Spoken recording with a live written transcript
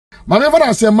Maneva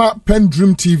na sema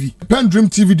PENDREAM TV. PENDREAM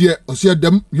TV de osia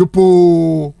dem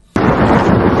yopo.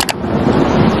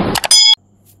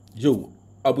 Yo,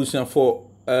 abusian for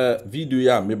video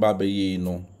ya me ba be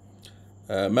no.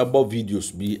 Mebo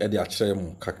videos bi e de akyere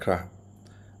mu kakra.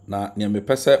 Na ne me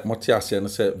pese moti ase no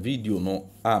se video no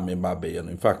a me ba be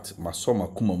no. In fact, maso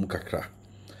makuma mu kakra.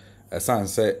 Esan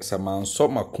se man so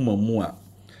makuma mu a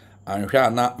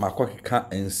anhwe na makokeka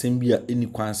ensem bi a eni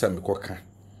kwan se mekoka.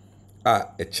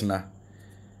 A echina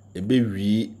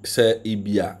ebewi se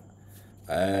ibia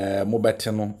mo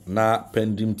bete no na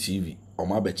PENDREAM TV o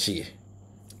ma beche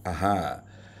aha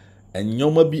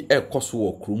enyoma bi ekoso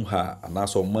wo krum ha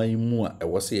anaso oman mu a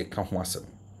ewose ye ka ho asem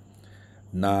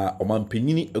na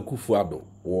omanpenyini Akuffo Addo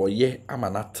wo ye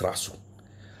amana traso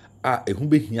a ehu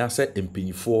behia se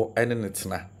empenyifo ene ne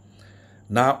tena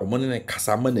na omone ne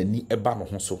kasama nani eba no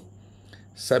ho so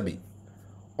sabi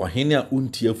ohene a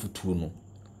unti afutuo no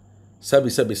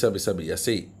sabi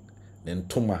yase ne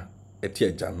ntoma eti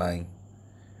ajanan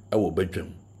ewo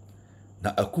badwam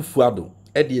na Akuffo Addo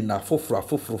edi na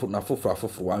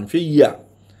foforo anhwe yi a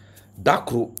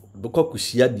dakro beko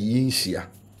kusia de yinhia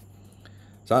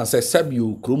san se sabi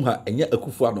o krom ha enye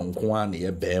Akuffo Addo nko a ne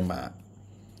ye bema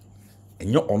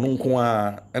enye ono nko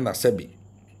a na sabi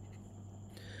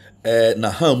na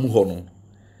ha mu ho no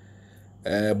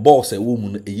boss e wo mu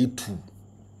no eyitu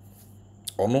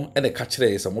ono ene ka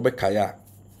kire se mo be kaya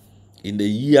in the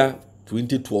year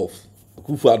 2012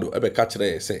 Akuffo Addo ebe ka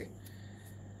kire se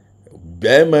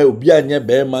bema obi anye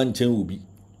bema nchen obi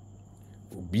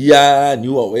a ni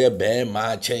wo we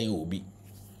bema chen obi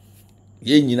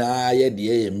ye nyina ye de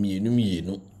ye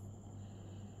mienu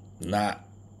na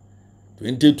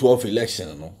 2012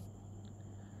 election no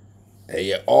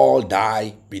all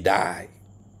die be die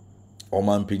o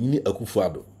man penyini Akuffo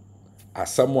Addo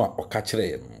asamo a o ka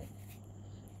kire no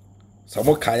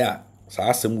samo kaya sa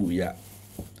asem wuya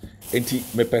enti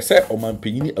mepese o man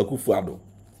penyini Akuffo Addo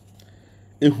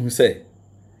ehu se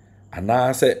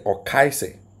ana se o kai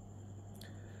se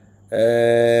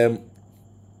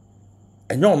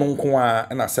enyo no nko a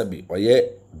na sabi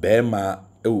oye bema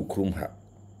ewu krum ha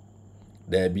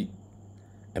dabi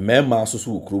emema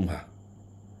soso wu krum ha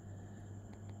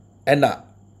ena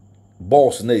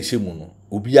boss na ehemu no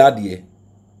obi ade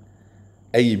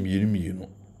eye mienu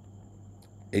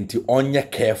enti onye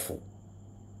careful.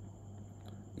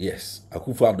 Yes,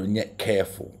 Akuffo Addo nye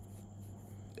careful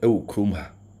ewu krum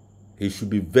ha. He should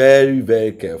be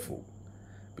very careful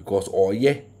because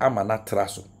oye amana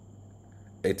traso.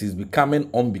 It is becoming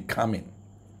unbecoming.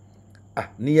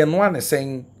 Ni eno ane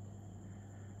sen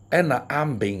ena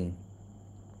ambing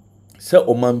se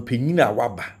omanpenyina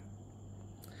waba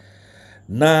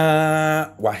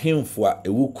na wahemfo a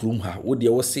ewu krum ha wo de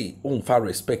wo se onfa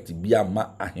respect bia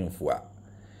ma ahemfo a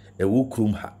ewu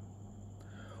krum ha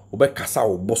obe kasa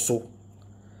oboso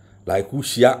like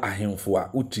ushia ahemfo a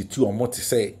utiti omote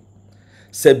se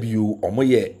sebio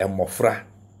omoye emofra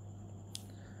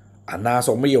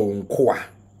anaso omoye onko a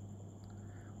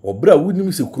obra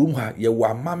wunim se krum ha ye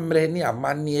wa mamre ne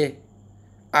amane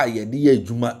a ye de ye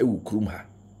adwuma ewu krum ha.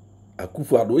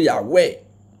 Akuffo Addo ya we.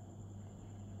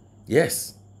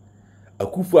 Yes,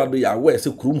 Akuffo Addo ya we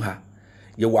se krum ha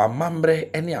ye wa mamre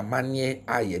ene amane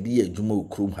a ye de ye adwuma ewu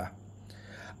krum ha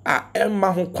a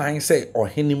emma ho kwan se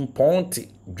ohene mponte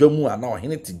dwamu a na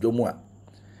ohene ti dwamu a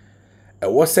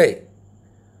ewo se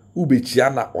ubechia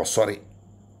na osori.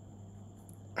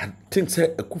 I think say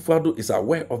Akuffo Addo is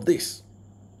aware of this.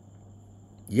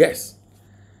 Yes,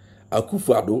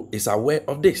 Akuffo Addo is aware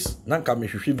of this. Nanka me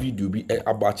hwehwe video bi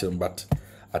abachirem but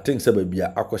I think say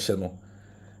bia akohye no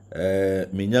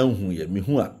menya hu ye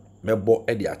mehu a mebo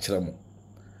e de akyerem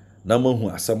na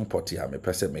mahu asem poti a me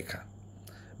pese meka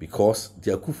because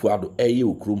the Akuffo Addo eye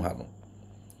okrum ha no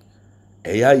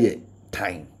ye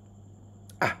time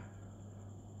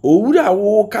owura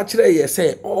wo ka kire ye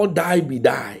say all die be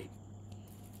die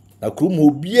na krum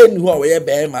obi ani ho a we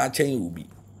be ma chen obi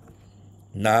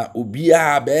na obi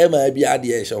a be ma bi ade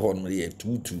ye hye ho no ye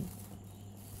tutu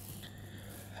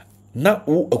na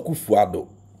wo Akuffo Addo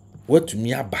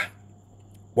watumi aba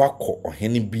wako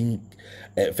ohene bi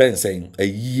fensen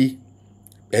ayie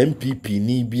MPP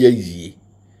ni bi ayie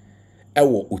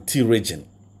ewo Oti region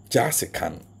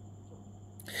Jasikan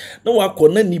na wako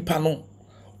na nipa no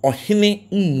ohene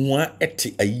mmua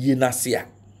ete ayie nase a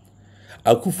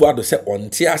Akuffo Addo se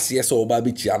onte ase se oba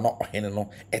bechia no ohene no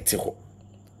ete ho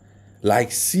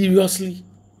like seriously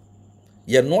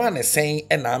ye no ane sen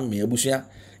e na me abusua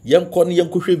yenko ne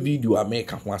yenkohwe video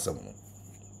America ho asem no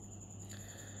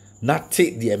na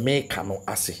te de America no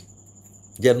ase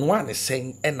ye no ane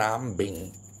sen e na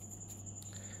amben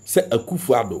se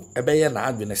Akuffo Addo ebe ye na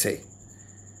adwene se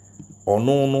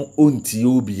ono no ontie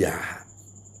obia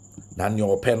na ne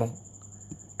ope no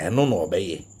eno no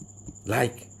obeye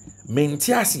like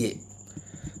menti ase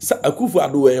sa Akuffo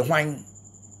Addo e hwan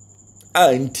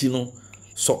a nti no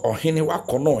so ohene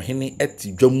wakono ohene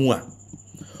eti dwamu a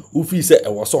ufi se e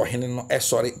wo so ohene no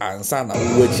esori ansa na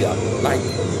wo achia like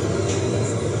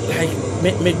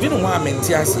me dwene ho a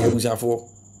menti ase abusafo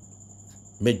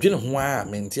me dwene ho a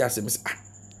menti ase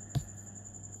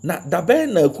na dabe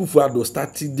na Akuffo Addo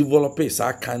started developing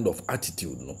that kind of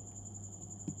attitude no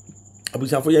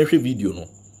abusafo yan hwe video no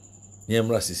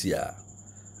nyemra sisi a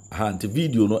the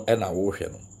video no e na wo hwe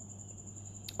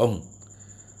no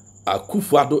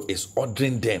Akuffo Addo is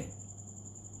ordering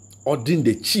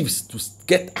the chiefs to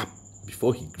get up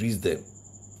before he greets them,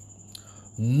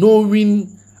 knowing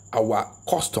our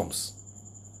customs,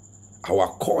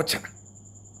 our culture,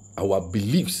 our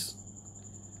beliefs.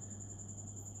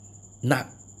 Na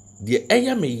the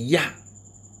eya me ya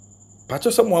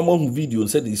pacho someone who video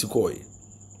said this koi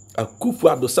Akuffo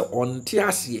Addo se onte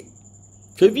ase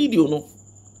fe video no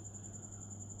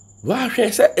wa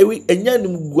hwe se ewi enya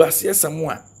nim guase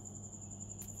samwa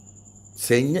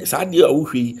senye sadia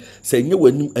wohwe senye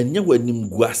wanim anya wanim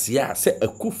guase a se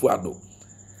Akuffo Addo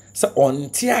se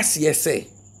onte ase se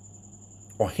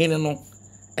ohene no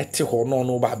ete ho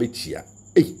no ba bechia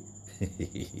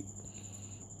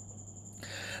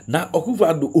na Akuffo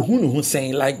Addo ohunu hu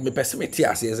sen like me pese me tie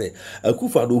ase se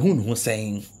Akuffo Addo ohunu hu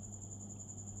sen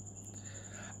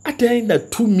adan na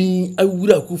tumi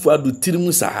awura Akuffo Addo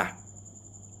tirimu saa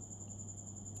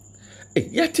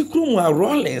yati krum a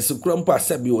Rollins krum pa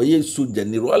sabi o ye soja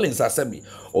ni Rollins asabi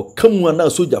o kamu na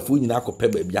soja fo nyina akopɛ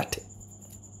ba biate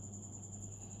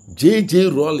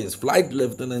JJ Rollins, Flight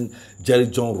Lieutenant Jerry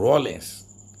John Rollins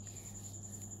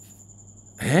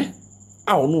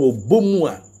a ono obomu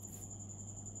a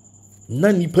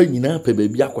na nipa nyina pɛ ba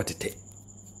bi akotete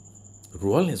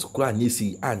Rollins kura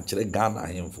nyesi ankyere Ghana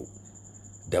ahemfo.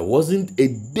 There wasn't a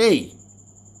day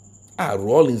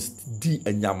Rollins di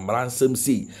anyamransem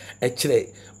sei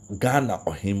ekire Ghana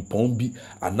ohempon bi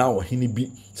ana ohini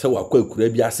bi se wakọ akura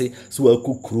bi ase se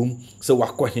wakọ krum se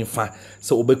wakọ hefa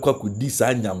se obekọ akudi sa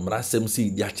anyamransem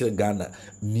sei di akire Ghana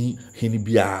ni hini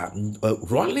bia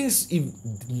Rollins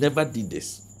never did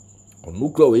this.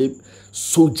 Onukra we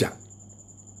soldier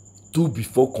do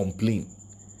before complain,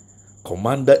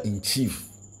 commander in chief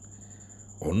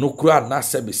onukra na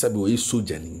sebe we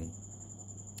soldier ni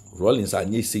Rollins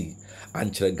anye sei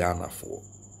ankyere Ghana for.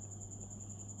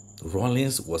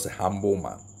 Rollins was a humble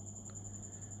man.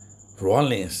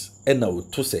 Rollins ena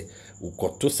utose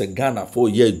ukotose Ghana for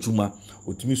ye juma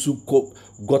utimisu ko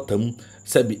gotam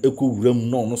sebi eko wuram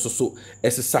no so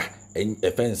esesa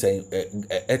efense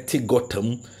eti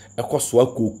gotam ekoso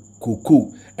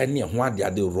akoko ene ho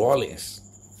ade Rollins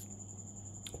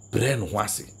brain ho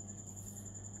ase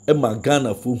ema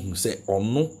Ghana for hu se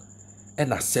ono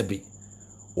ena sebi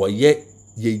oye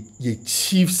ye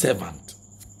chief servant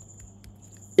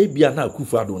ebia na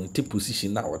Akuffo Addo on the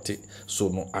position na wote so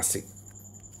no ase.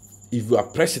 If you are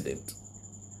president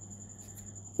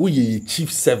ye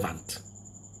chief servant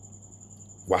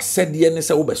wasede ne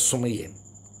se wo besom ye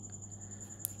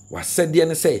wasede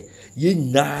ne se ye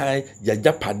nyai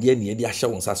yajapade ne ye de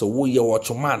ahye won sa so wo ye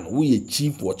watchman wo ye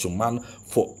chief watchman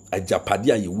for ajapade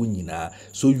ye wo nyina,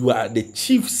 so you are the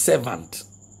chief servant.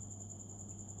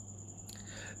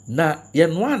 Na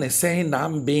yenwane saying na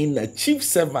am being a chief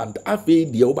servant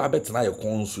afi de oba betena ye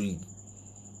konso yi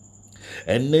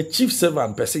and the chief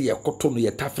servant per se ye koto no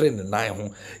ye tafre ne nan ho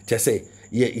te say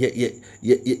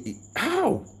ye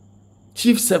how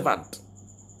chief servant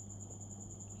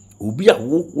obi a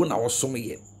wo na wosom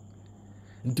ye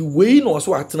nti we no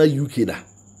so atena UK da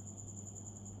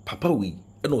papa we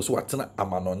na so atena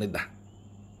amanone da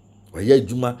oya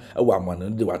adwuma e wa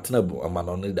amanone de watena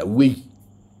amanone da we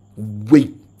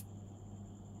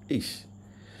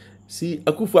see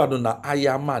Akuffo Addo na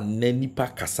ayama na nipa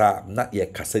kasa na ye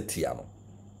kasetia no.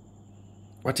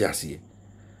 What you see?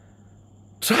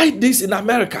 Try this in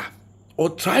America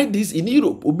or try this in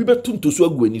Europe. Obi betun to so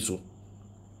agu ani so.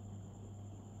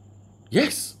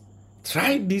 Yes,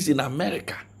 try this in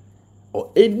America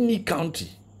or any country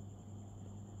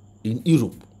in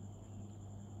Europe.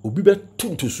 Obi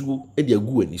betun to so e de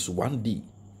agu ani so one day.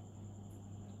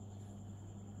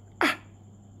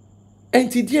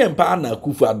 Enti die mpa na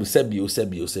Akuffo Addo sebi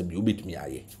obetumi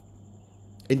aye.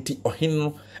 Enti ohene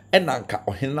no enanka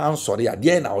ohene ansori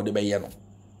ade na wo de beye no.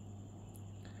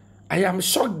 I am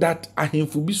shocked that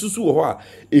ahemfu bi susu wo ho a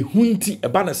ehunti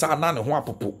eba ne sa na ne ho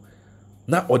apopo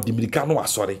na odimirika no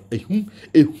asori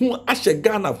ehu ahye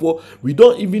Ghana for we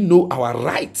don't even know our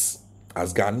rights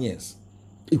as Ghanaians.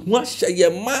 Ehu ahye ye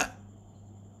ma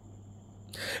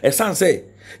Esan say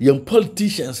young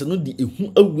politicians no di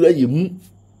ehu awura yemu.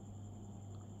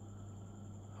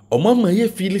 Omama ye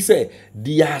feel say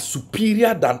they are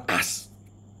superior than us.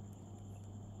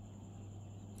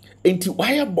 Enti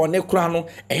why bone kura no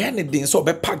ne den so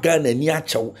be paga na ni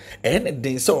achew ne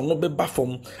den so no be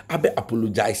bafom abe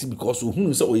apologize because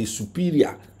ohunu so we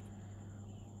superior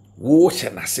wo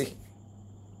chenase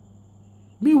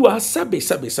mi wa sabe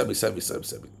se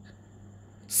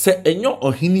enyo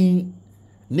ohini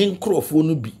ne nkrofo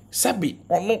no bi sabe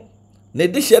ono ne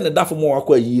de hye ne dafo mo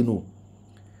wakwa yi no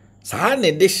saa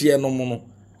ne de hye no mo no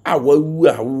awawu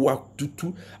awa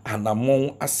tutu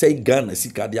anamon asai Ghana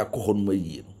sika de akoho no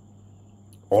yi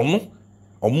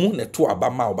omu ne to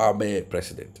abama oba be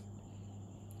president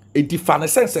enti fa ne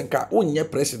sense nka onye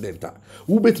president a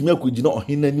wo betumi akogina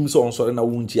ohina anim so onsore na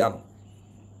wo ntia no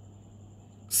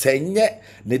senye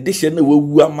ne de hye na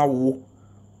wawu ama wo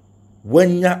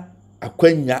wanya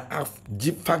akwanya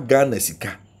agifa Ghana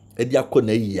sika edi akọ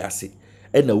na yi ase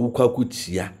na wo kwa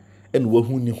kutia na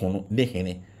wahu ni hono ne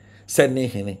hene se ne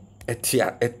hene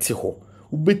ete ho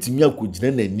wo betumi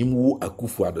akogina na anim wo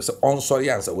Akuffo Addo se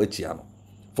onsore ansa wachia no.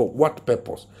 For what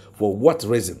purpose? For what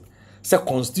reason? Say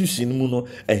constitution mu no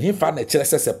ehim fa na kire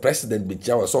say president be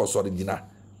jawa so original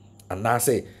and na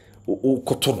say o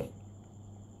koto no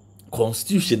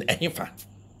constitution ehim fa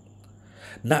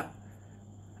na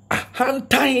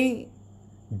ahantan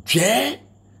je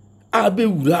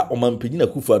abewura omampanyina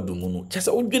Akuffo Addo mu no kese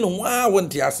odwene ho a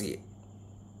wonte ase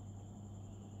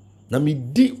na mi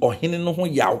di ohene no ho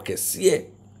yaw kese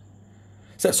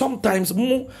say sometimes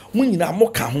mu nyina mo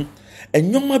ka ho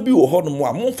enyoma bi wo ho no mo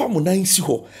a momfa mo nan si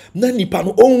ho na nipa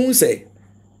no ohun se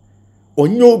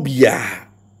onyo bia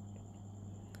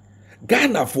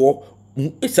Ghana for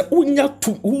it's a unya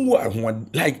to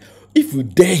like if you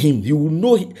dare him he will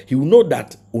know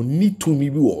that only to me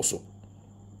be also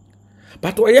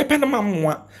but oye penama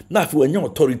moa na afi wanya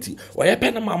authority oye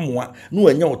penama moa no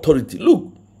wanya authority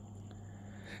look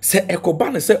se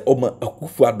ekoba ne se oma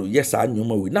Akuffo Addo yes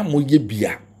anyoma we na mo ye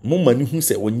bia mo mani hu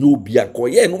se onye obia ko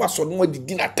ye no waso no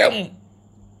adidi na tam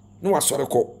no waso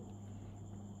ko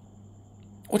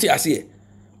oti ase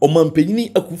o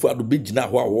mampanyini Akuffo Addo begina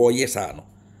ho a wo yes ano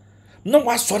no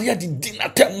waso ya adidi na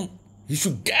tam. You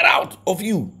should get out of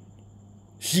you.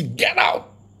 She get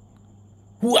out.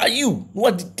 Who are you?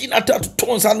 What did not to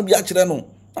turn san bi akire no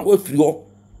na wa firi ho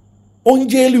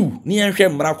onjelu ni enhwe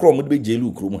mra kro mo de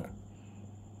jelu krom.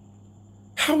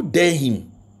 How dare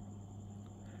him?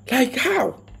 Like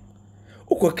how?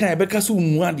 Oko kan be kaso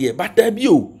nu ade but da bi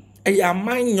o e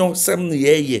amanyo sem no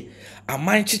ye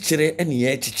aman chichire ene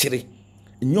ye chichire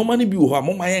nyoma ne bi wo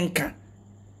amoma yenka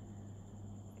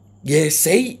ye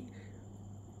say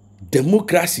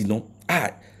democracy no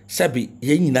sabi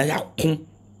ye nyina ya kon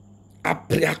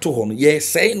apriato ho no ye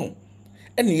say no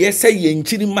ene ye say ye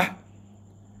nchirima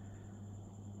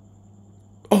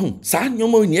sa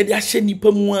nyoma ni de ahye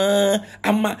nipa mu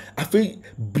ama afi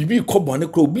bibi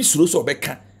kobone kro bi suro so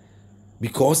beka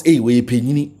because we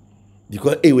penyini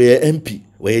because we MP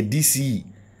we DC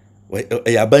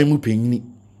we aban mu penyini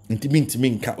ntimi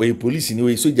nka we police ni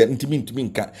we soldier ntimi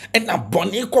nka ena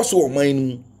bone koso o man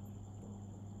nu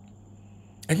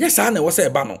anya sa na wo say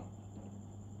ba no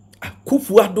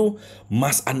Akuffo Addo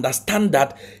must understand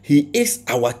that he is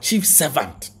our chief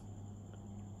servant.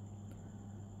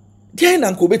 Dia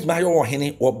na nko betumi ayo wo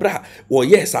hene wo bra wo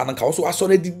yes an nka wo so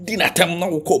asore di na tem na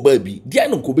wo ko ba bi dia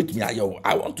na nko betumi ayo.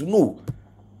 I want to know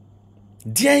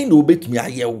dia na obetumi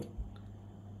ayo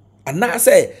ana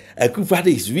say Akuffo Addo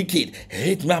is wicked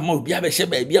hate me ma obi abehye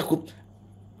ba bi akọ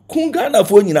kunga na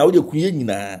fo nyina wo de kunye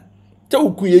nyina te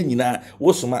wo kunye nyina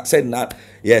wo soma said na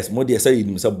yes mo de say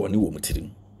nim say boni wo mutirim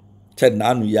said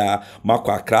na anu ya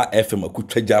makwa Accra FM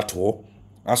akutwaja to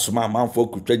asoma manfo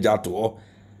akutwaja to.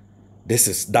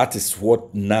 That is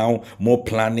what now more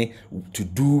planning to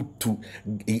do to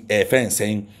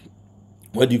saying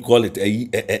what do you call it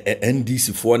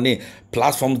NDC for ne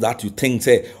platforms that you think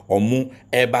say omo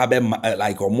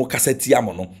like omo cassette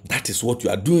amono. That is what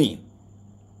you are doing.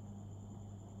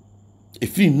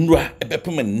 If you nura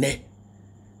ebepem ne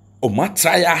o ma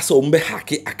try as o mbe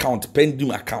hack account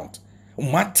PENDREAM account o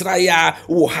ma try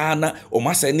o hana o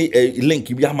ma send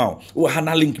link bi ama o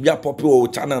hana link bi pop o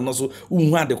channel no so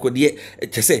hu ade ko de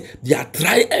say they are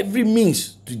try every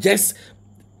means to just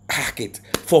hack it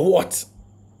for what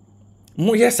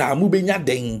mo yes amu benya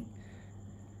den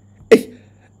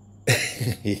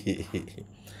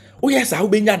o yes amu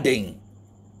benya den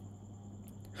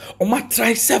o ma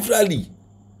try severally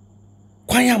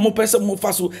kwanya mo person mo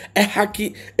faso hack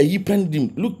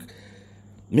PENDREAM. Look,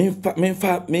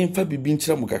 menfa bibi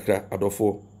nchira mu kakra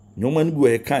adofo nyoma no bi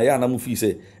we ka ya na mu fi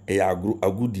say e ya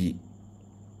agudie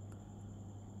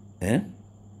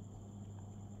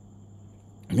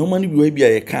nyoma no bi we bia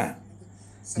ye ka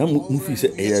na mu fi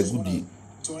say e ya agudie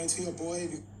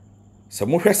so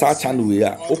mo hwe sa channel we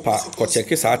a opa ko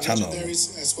check sa channel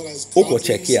o ko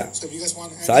check ya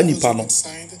sa nipa no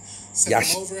ya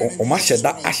o ma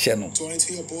sheda ahye no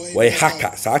we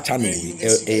hacker sa channel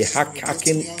we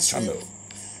hacking channel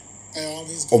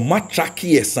o ma track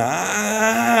yes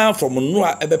from no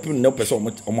a ebe pin no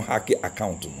person o mo hack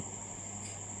account no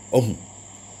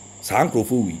sa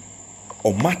ankrofo wi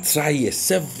o ma try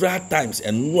several times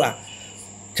and no a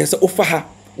kese ofa ha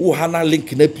wo hana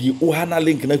link na pie wo hana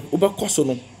link na obekoso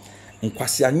no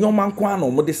nkwase anyoma nko ana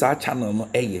o mo de sa channel no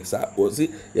eye sa o si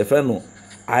ye fe no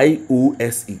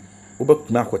IOSE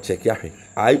obekuma ko check ya hwe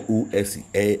IOSE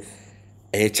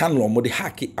channel o mo de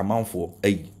hack amanfo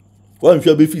ayi wan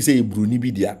hwa be fi say e bruni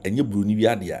bi dia enye bruni bi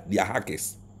adia dia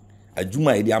hackers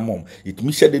adwuma e dia mom it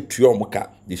me share the trio mo ka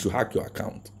they should hack your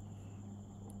account.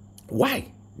 Why?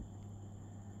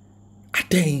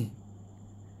 Aten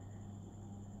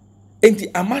enti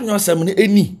amanyo asem ne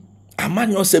eni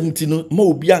amanyo asem ti no ma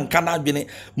obi anka na adwene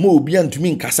ma obi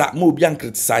antumi nkasa ma obi an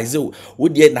criticize wo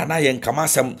de na ye nkama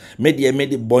asem me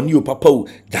de boni o papa o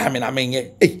da me na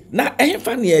menye na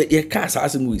ehfa ne ye ka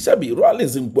asem wi sabi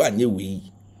rollins mpo anye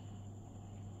wi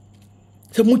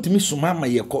se mutimi suma ma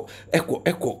ye ko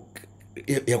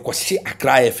ye ko shi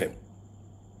Accra FM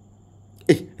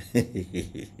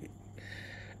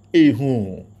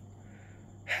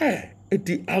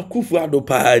eti Akuffo Addo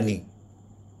paani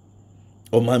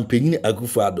o man penyin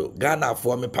Akuffo Addo Ghana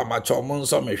fo me pamacho mo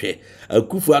nso me hwe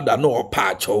Akuffo Addo na o pa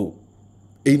acho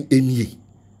enie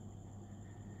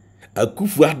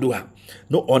Akuffo Addo a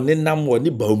no onenam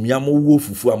woni baumiam wo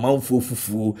fufu amanfo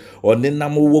fufu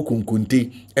onenam wo kunkunte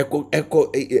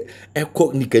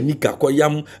eko nikanika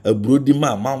koyam abrodi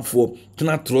ma amanfo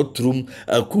tena trotrum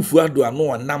Akuffo Addo a no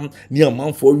onam ni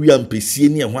amanfo wi ampesie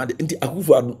ni ehwa de nti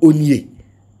Akuffo Addo onie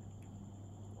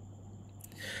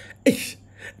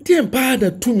die mpa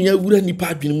da tumi awura nipa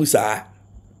adwene mu saa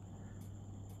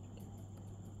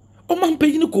o man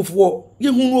peyini kofo ye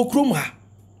hunu okrom ha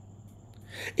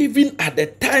even at the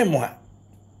time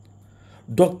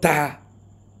doctor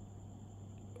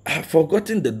I've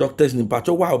forgotten the doctor's name but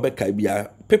wa obeka bia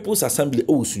People's Assembly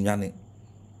o sunyane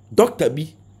doctor bi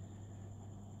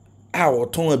a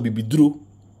oton abibiduro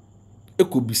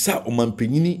ekobisa o man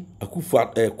peyini Akuffo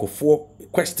kofo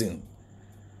question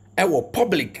ewo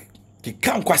public ki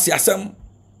kan kwase asem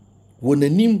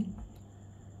wonanim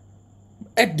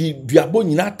edi duabo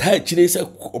nyina ta akire se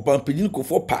opampedin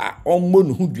kofo pa ommo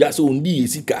no hu dua se ondi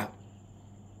yesika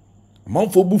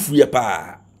manfo bufu ye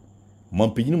pa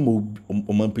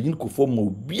mampedin kofo mo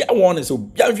bia won se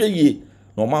bia hwe ye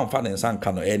no manfa ne nsan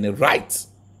ka no any right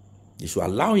you should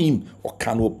allow him or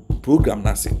can program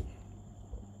na say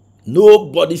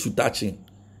nobody should touch him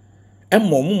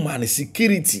emmo man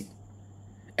security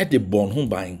at the born home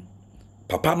buying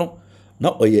papa no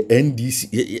na oye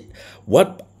NDC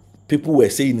what people were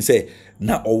saying say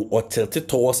na or tilted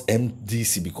towards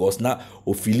MDC because na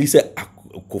o feel say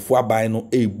Akuffo Addo no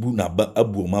ebu na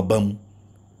abu mabam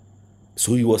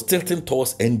so he was tilting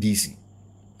towards NDC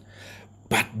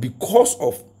but because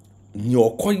of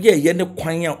your koye ye ne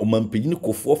kwan a o mampedin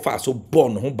Akuffo fa so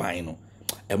born home buying no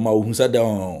e ma ohun say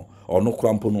down ono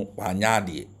krampo no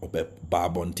anyade obe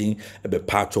babontin ebe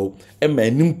pacho e ma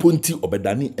nimponti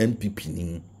obedani MPP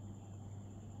ni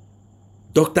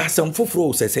Dr.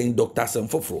 Semfofro saying Dr.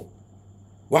 Semfofro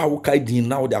wa wo kai din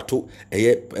now they to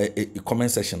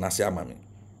comment section ase amame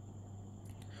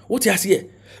what you say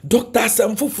Dr.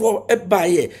 Semfofro e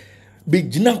baye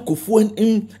begina Akuffo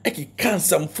in eki kan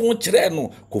Semfo kire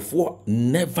no Akuffo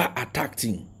never attacked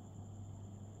him.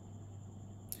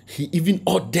 He even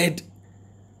ordered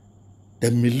the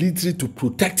military to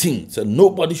protect him, so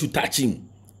nobody should touch him.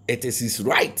 It is his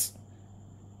right.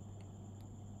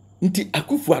 Nti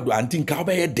Akuffo Addo antinka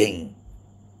obeye den.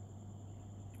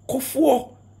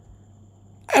 Kofo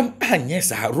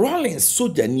anyesa Rollins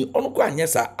soldier ni onko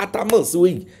anyesa Atamils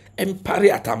we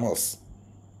empire Atamils.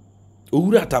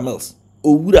 Owura Atamils.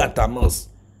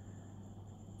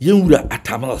 Yenwura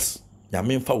Atamils. Ya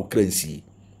memfa ukransi.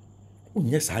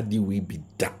 Unyesa di we bi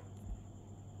da.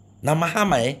 Na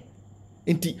mahama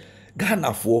nti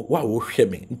Ghana for wa wo hwe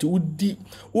me nti wodi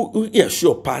you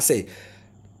sure pass say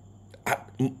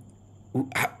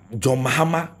John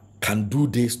Mahama can do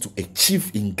this to a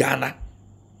chief in Ghana.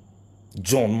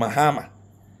 John Mahama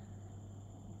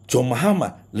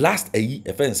last a year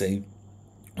offense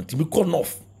until we cut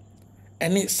off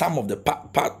any some of the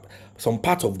some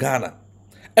part of Ghana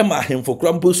Emma him for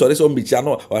crumple so this on be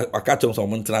channel or catch on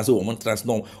someone trans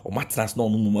no or matras no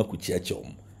muma could church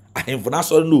home. I him for now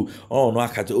so no, oh no, I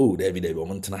catch oh, David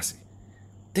woman tenacity.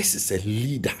 This is a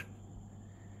leader.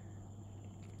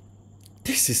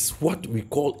 This is what we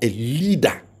call a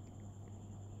leader.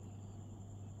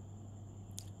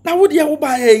 Now, what do you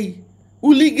buy?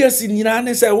 Uligas in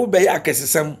Yan say, obey a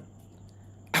cassism.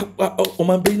 O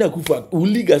man paying Akuffo Addo,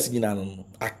 Uligas in Yan,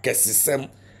 a cassism.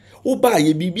 O buy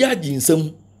ye bibia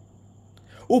jinsum.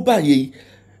 O buy ye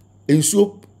in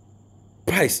soap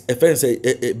price, a fence,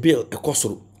 a bill, a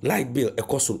cosro, light bill, a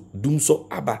cosro, doomso,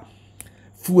 abba,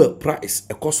 fuel price,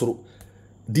 a cosro,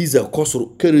 diesel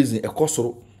cosro, kerosene, a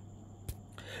cosro.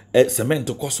 Cement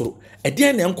kosoro e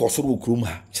de na nkosoro okrum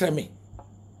ha kire me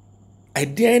e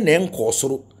de na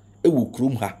nkosoro e wo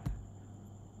krum ha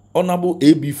honorable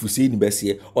AB Fusei ni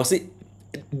bese o say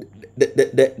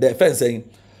the fence saying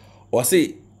or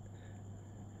say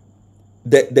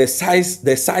the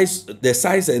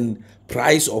size and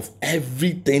price of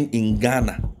everything in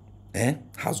Ghana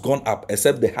has gone up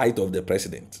except the height of the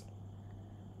president.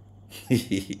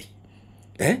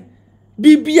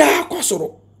 Bibia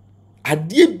kosoro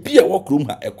adie bia wokrum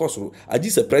ha ekosoro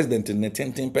agi se president ne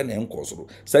tenten pe na enkosoro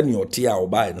sani otia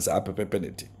oba en sa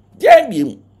pepepeneti dia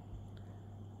biem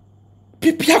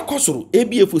pipia kosoro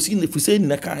ebie Fusei ni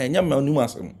na kan nya ma onimu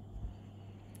asem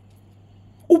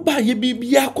uba ye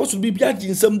bibia kosoro bibia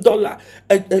ginsem dollar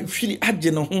hwiri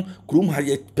age no ho krum ha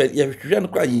ye hwehwe no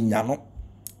kwa ye nya no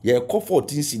ye ko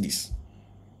 14 cedis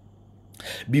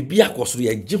bibia kosoro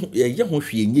ye ho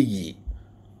hwe nye yi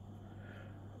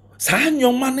sa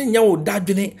nyoma ne nya wo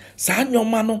dadwene sa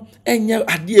nyoma no enya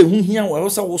ade ehuhia wo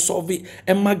so wo solve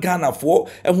ema Ghana fo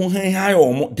ehuhan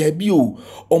omo da bi o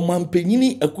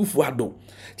omampanyini Akuffo Addo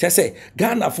chese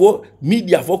Ghana fo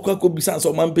media fo kwa bisanso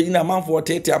omampanyini amanfo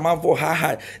tete amanfo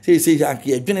ha say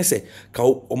yanke adwene se ka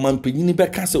omampanyini be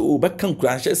ka se o be kan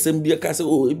kranhye sem bi ka se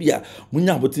o ebia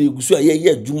munya botre egusu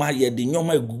ye adwuma ye de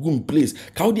nyoma egugu place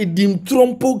ka wo de dim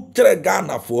trompo kire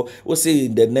Ghana fo we say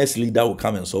the next leader will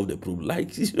come and solve the problem.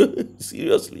 Like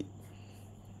seriously,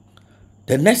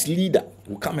 the next leader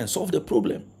will come and solve the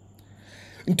problem.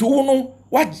 Into no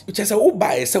what chese wo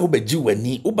buy say wo be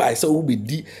jiwani wo buy say wo be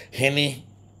di hene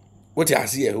what you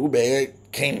see here wo be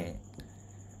king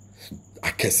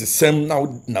akesesem na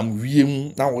nam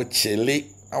wiem na wo chele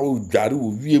na wo dware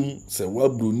wo wiem se wa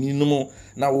broni no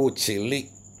na wo chele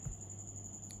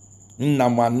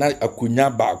namana akunya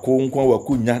baako nkwa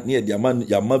wakunya ne de ama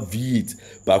yama V8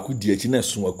 baako di achi na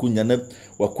so wakunya na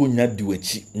wakunya di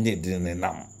wachi ne de ne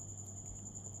nam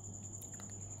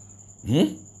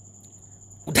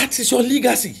that is your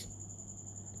legacy.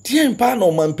 Tien pa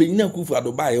no man penyina Akuffo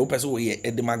Addo ba ye wo pese wo ye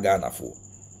edema Ghana fo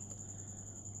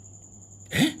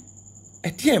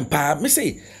tien pa me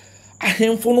say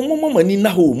ahemfo no mo mani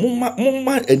na ho mo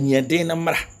anieden na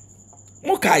mra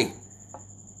mo kai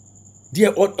de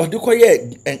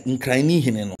odekoye nkrani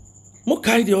hene no mo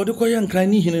kai de odekoye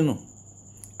nkrani hene no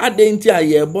adenti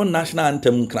aye bo national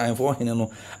anthem nkran for hene no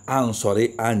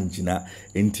ansori anjina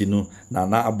enti no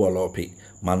nana abolope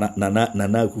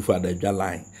nana Akuffo Addo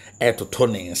line etoto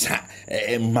ne nsa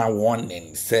ma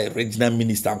warning say regional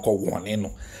minister ko warning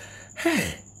no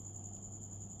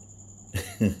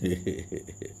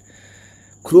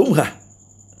krom ha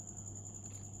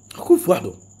Akuffo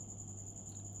Addo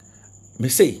me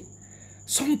say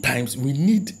sometimes we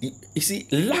need, you see,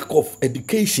 lack of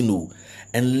education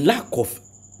and lack of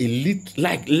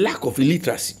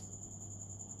illiteracy.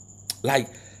 Like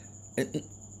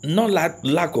not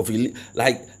lack of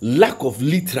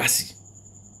literacy.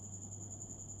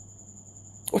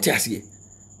 What you say?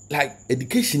 Like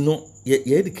education, no,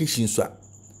 your education, so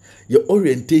your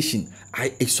orientation,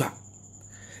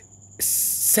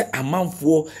 say a man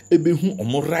for ebehu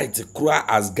omo right kura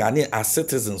as Ghanaian as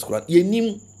citizens kura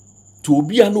yenim to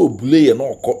obi an obule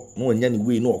no okọ no anya ni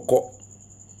we no okọ.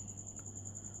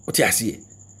 What you say?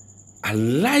 I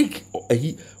like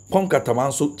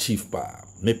Ponkatamanso chief pa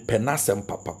me penasem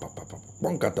papa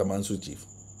Ponkatamanso chief.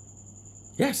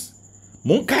 Yes.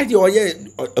 Monka di oye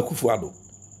Akuffo Addo.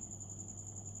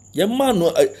 Ye man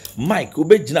no Mike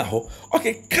obegina ho.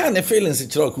 Okay, can the feelings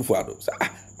chira Akuffo Addo.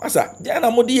 Masa, jana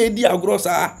modi edi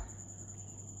agrosa.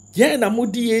 Jana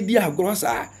modi edi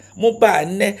agrosa. Mo ba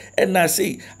ne na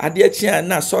say ade chia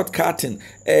na short curtain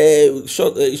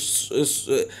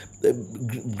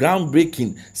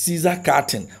groundbreaking Caesar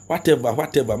curtain whatever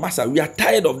masa, we are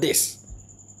tired of this.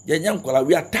 We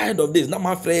are tired of this. Na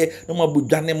ma frɛ na ma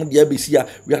budwane mo dia besia.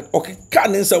 We are okay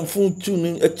kan nsam fun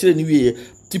tune a kire ni wie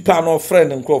tipa no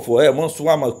friend nkrofo mo so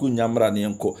ama ku nyamra ne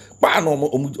enko pa no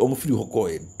omo free hoko.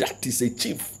 That is a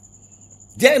chief.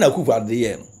 Then Akuffo Addo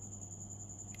ye no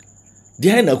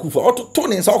Dia na Akuffo ototo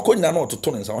ne nsa okonya na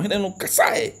ototo ne nsa ohene no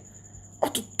kasae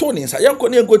ototo ne nsa yanko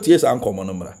ne engotie sa ankomo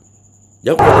no mra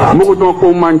Moko don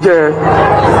ko manje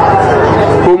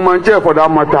for that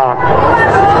matter.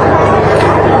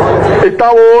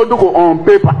 Itawo do go on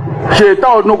paper. She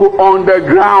itawo no go on the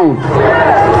ground.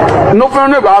 No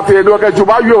friend about it. Do okay,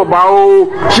 chuba you about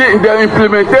she in the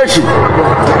implementation.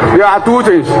 There are two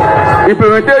things: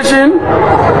 implementation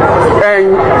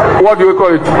and what do you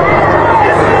call it?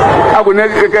 I will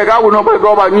not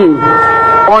go back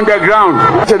on the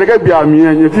ground. So they get be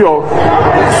and if you're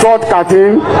short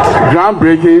cutting, ground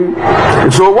breaking.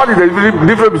 So what is the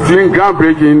difference between ground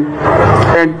breaking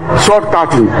and short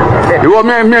cutting? You want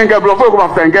me and get block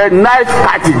after and get knife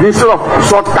cutting instead of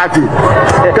short cutting.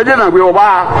 We're going to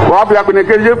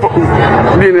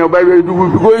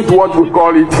what we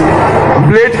call it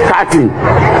blade cutting.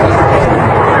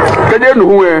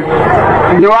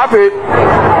 You have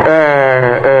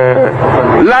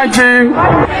launching.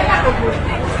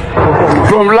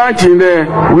 From launching there,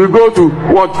 we go to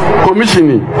what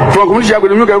commissioning. From commissioning,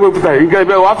 we go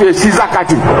to a scissor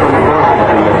cutting.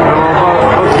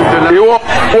 You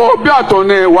be at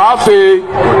on a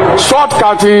short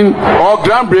cutting or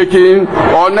ground breaking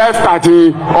or knife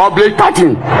cutting or blade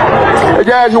cutting.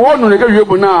 You want to get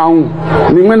you now.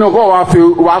 You may not go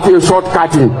after a short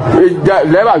cutting.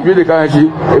 Never really can see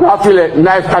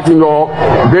knife cutting or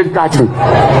blade cutting.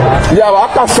 Yeah,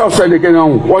 after self-selling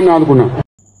again, one hour.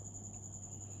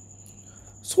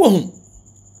 So,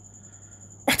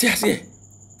 what I say,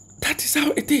 that is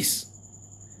how it is.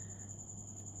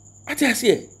 What I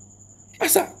say,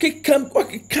 asa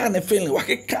what kind of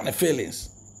feelings?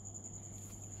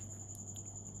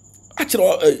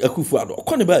 Actually, Akuffo Addo,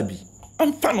 okone baby.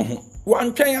 I'm fan of him.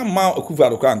 One trying ma Akuffo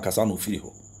Addo kan kasa no firi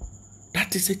ho.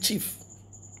 That is a chief.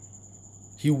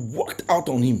 He worked out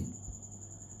on him.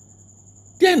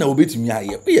 Then na obetumi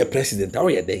aye. We are president, how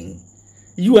you then?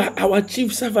 You are our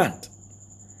chief servant.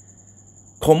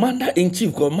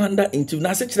 Commander-in-chief.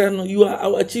 Now, you are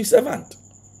our chief servant.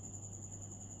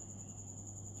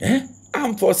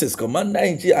 Armed Forces,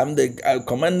 Commander-in-chief. I'm the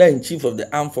Commander-in-chief of the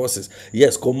Armed Forces.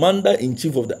 Yes,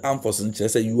 Commander-in-chief of the Armed Forces. I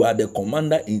say you are the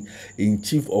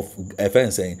Commander-in-chief of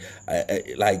defense.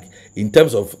 Like, in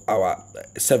terms of our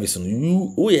service,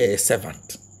 we are a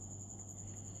servant.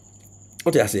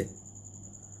 What do I say?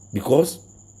 Because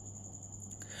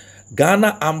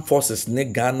Ghana Armed Forces, ne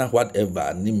Ghana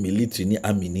whatever, ni military, ni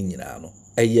army, ni nyina no.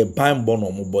 Eye bambo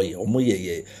no mo boy, omo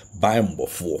ye bambo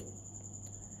fo.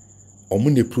 Omo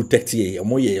ne protect ye,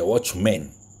 omo ye watchmen.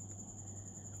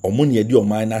 Omo ne di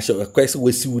oman na hye kwese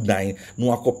wesi udan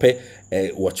no akope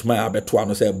watchman abeto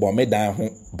ano say bombe dan ho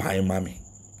ban mame.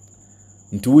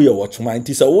 Nti we ye watchman,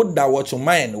 nti say wo da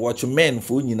watchman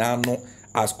fo nyina no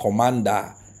as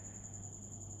commander.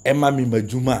 Emma mi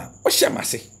majuma, o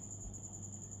shemase.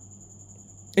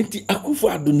 Enti Akuffo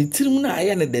Addo ni tirim na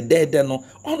aye ne dedede no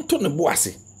onto ne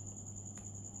boase.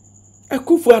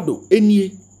 Akuffo Addo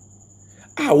enie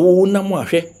a wo na mo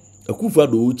ahwe Akuffo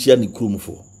Addo ochia ne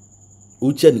kromfo.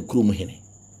 Ochia ne krom hene.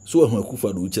 So ehun Akuffo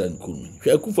Addo ochia ne krom.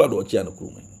 Hwe Akuffo Addo ochia ne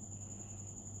krom.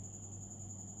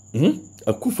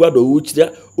 Akuffo Addo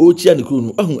ochia ne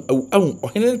krom. Ahun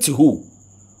ohene ti ho.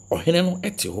 Ohene no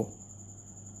eti ho.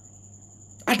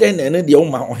 Aden na de o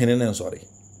ma ohene ne nsori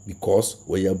because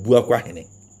we abu akwa hene.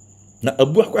 Na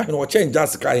abu akwa hene o change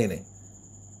as ka hene.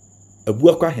 Abu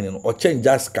akwa hene no o change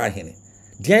as ka hene.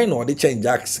 Dia na o de change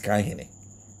as ka hene.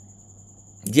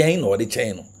 Dia na o de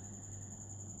change no.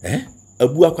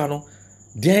 Abu akwa no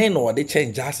dia na o de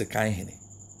change as ka hene.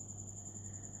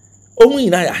 Omu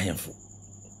ina ya ahemfo.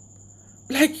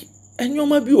 Like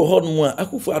enyoma bi o ho no a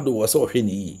Akuffo Addo wo se o hwe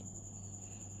ni yi.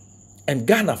 And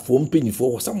Ghana for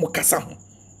mpanyifo wo sa mo kasa ho.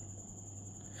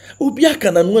 Obi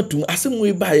aka na no atum asem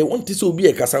we ba ye wonte se obi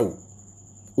e kasa wo.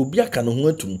 Obi aka na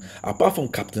ho atum apart from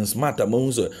Captain Smart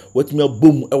among so watumi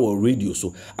abom e wo radio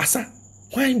so asa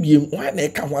hwan biem hwan na e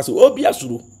ka ho ase obi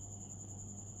asuro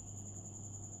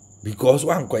because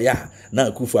wan koya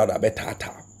na Akuffo Addo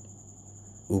abetata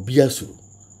obi asuro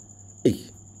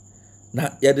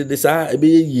na ya de sa ebe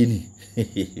ye ni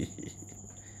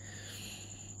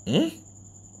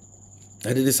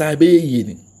I did decide be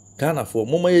ye Ghana for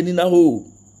mama ye ni na ho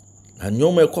and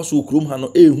nyoma ekoso okrom ha no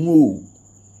ehu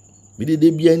we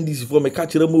dey behind this for me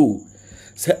catch them o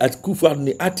say Akuffo Addo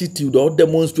ni attitude or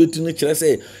demonstrating ni kire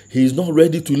say he is not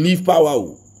ready to leave power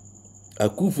o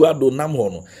Akuffo Addo nam ho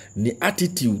no ni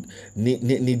attitude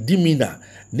ni demeanor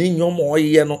ni nyoma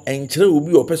oye no enkire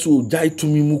obi opese o jai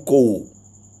tumi mu ko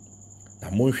na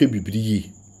monhwe bibiri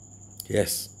ye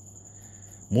yes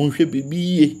monhwe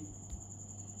bibiri ye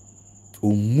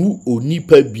omu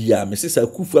onipa bia me sesa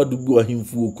Akuffo Addo bi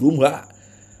ohimfu okrom ha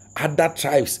other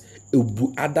tribes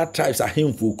are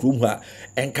him for Krumha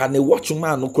and can a watch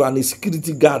man no crown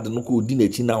security guard no ko di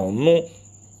n'echi na ono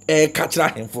catch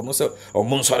him for no say or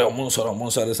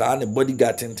monsore say and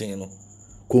bodyguard tintin no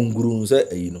konguru say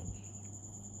you know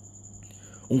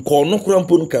unko no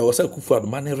krampo no kai was Akuffo Addo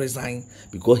man resign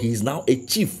because he is now a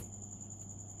chief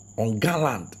on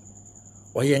Garland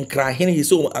or yen cry hene he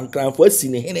so and cry for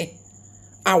sine hene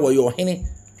awo your hene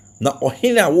na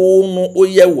ohene a wo no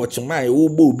oye watch man wo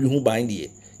bo obi hu ban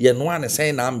de ye no an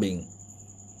say na amben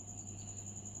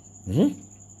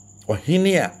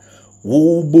ohene a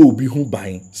wo bo obi hu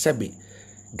ban sebe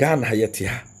Ghana yete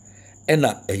ha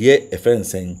ena eye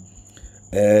efensen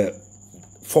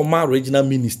former regional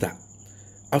minister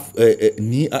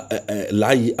ni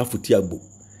Layi Afutiagbo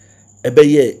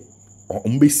ebeye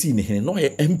ombesi ne hene no ye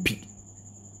MP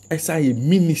esa ye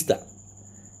minister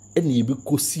ene ye be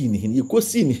kosi ne hene ye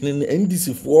kosi ne hene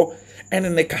NDC for ene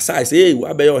ne kasa say hey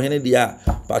wa be yo hene dia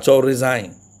pacho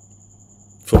resign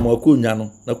from akonya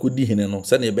no na kodi hene no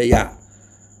se ne be ya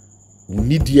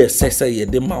need ye say ye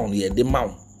de maun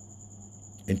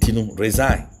entino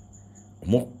resign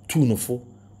mo tu no fo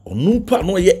onumpa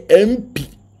no ye MP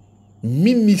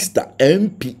minister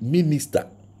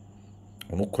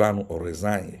ono kra no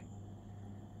resign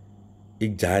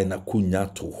ejai na kunya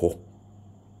to ho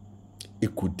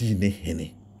ekodi ne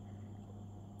hene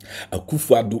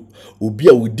Akuffo Addo obi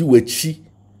a wodi wachi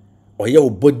oye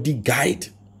body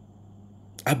guide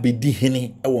abedi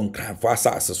hene ewon kranfo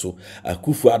asase so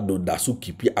Akuffo Addo da so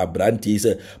kipi abrantie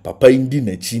se papa ndi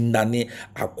na chi ndane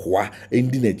akoa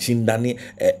ndi na chi ndane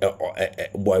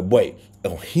boy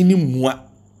ohini mua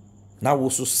na wo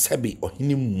so sebe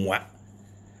ohini mua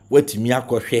watimi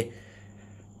akohwe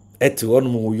eti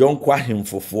wonu yonko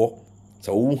ahemfofo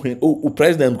so wo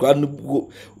president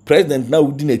president na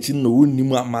wudi na chi no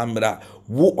wonnim amamra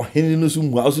wo ohene no so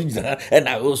mua so gina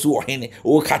na wo so ohene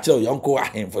wo ka che yonko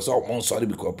ahemfo so mo sorry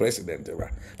because president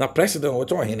right na president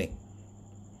what ohene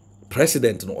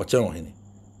president no oche ohene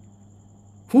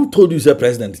who told you say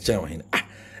president che ohene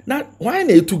na why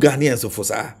na etu Ghanaians for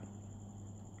sa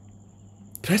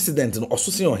president no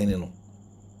ososin ohene no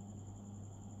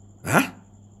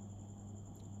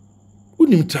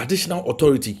unim traditional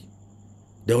authority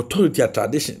the authority are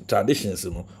traditions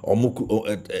no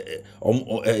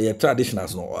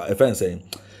traditionals no even saying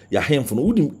ya hemfo no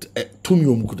unim tumi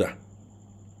omukuda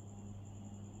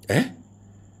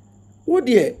what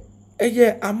dey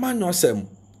amanyosem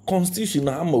constitution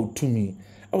na ama utumi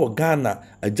awo Ghana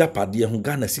ajapade ho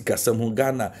Ghana sikasem ho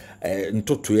Ghana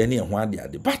ntotoye ne ho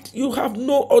ade but you have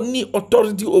no any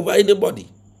authority over anybody.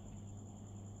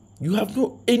 You have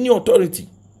no any authority.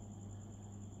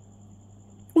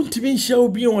 Untimi shall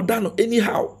be on done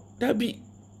anyhow. That be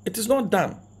it is not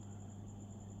done.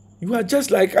 You are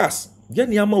just like us.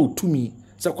 Yani ama utumi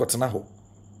sa kwatena ho.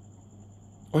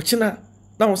 Ochina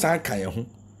na wo san kan ho.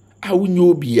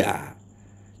 Awunyo bia.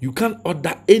 You can't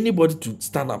order anybody to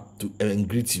stand up to and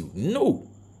greet you. No.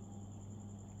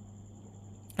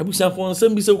 Abusa for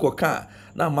nsem bi se koka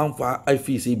na manfa I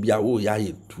feel say bia wo ya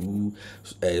too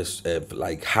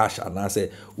like harsh and I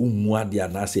say umuade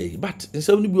and I say but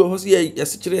nsem ni bi ho say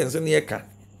yes kire nsem ne ka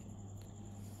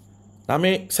na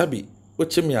me sabi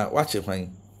ochemia wache hwan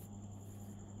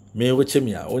me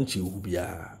ochemia onchi hu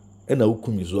bia e na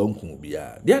ukumi zo onku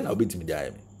bia dia na obetimi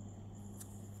dia me.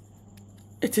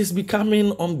 It is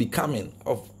becoming unbecoming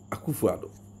of Akuffo Addo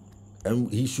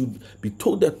and he should be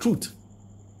told the truth.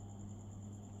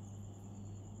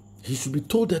 He should be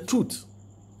told the truth.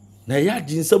 Na ya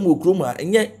jinsam okroma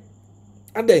enye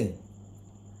aden.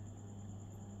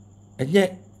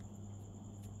 Enye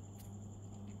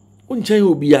unchen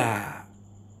obia.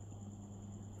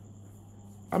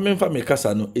 Amenfa me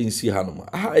kasa no ensi hanom.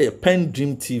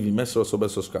 PENDREAM TV. Make sure to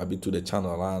subscribe to the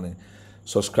channel and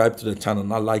subscribe to the channel.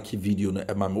 Now like the video no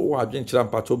ema me. O adwen kira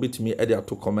mpacho betimi e dey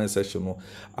to comment section no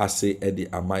ase e dey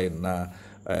amay na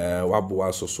wabo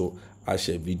aso I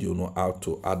share video no out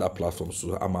to other platforms so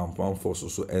amampan for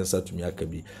so answer to me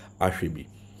akabi ahwebi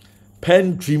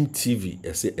PENDREAM TV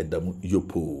ese edamu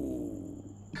yopo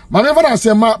Manever I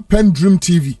say ma PENDREAM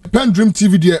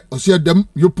TV de ose edam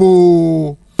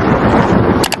yopo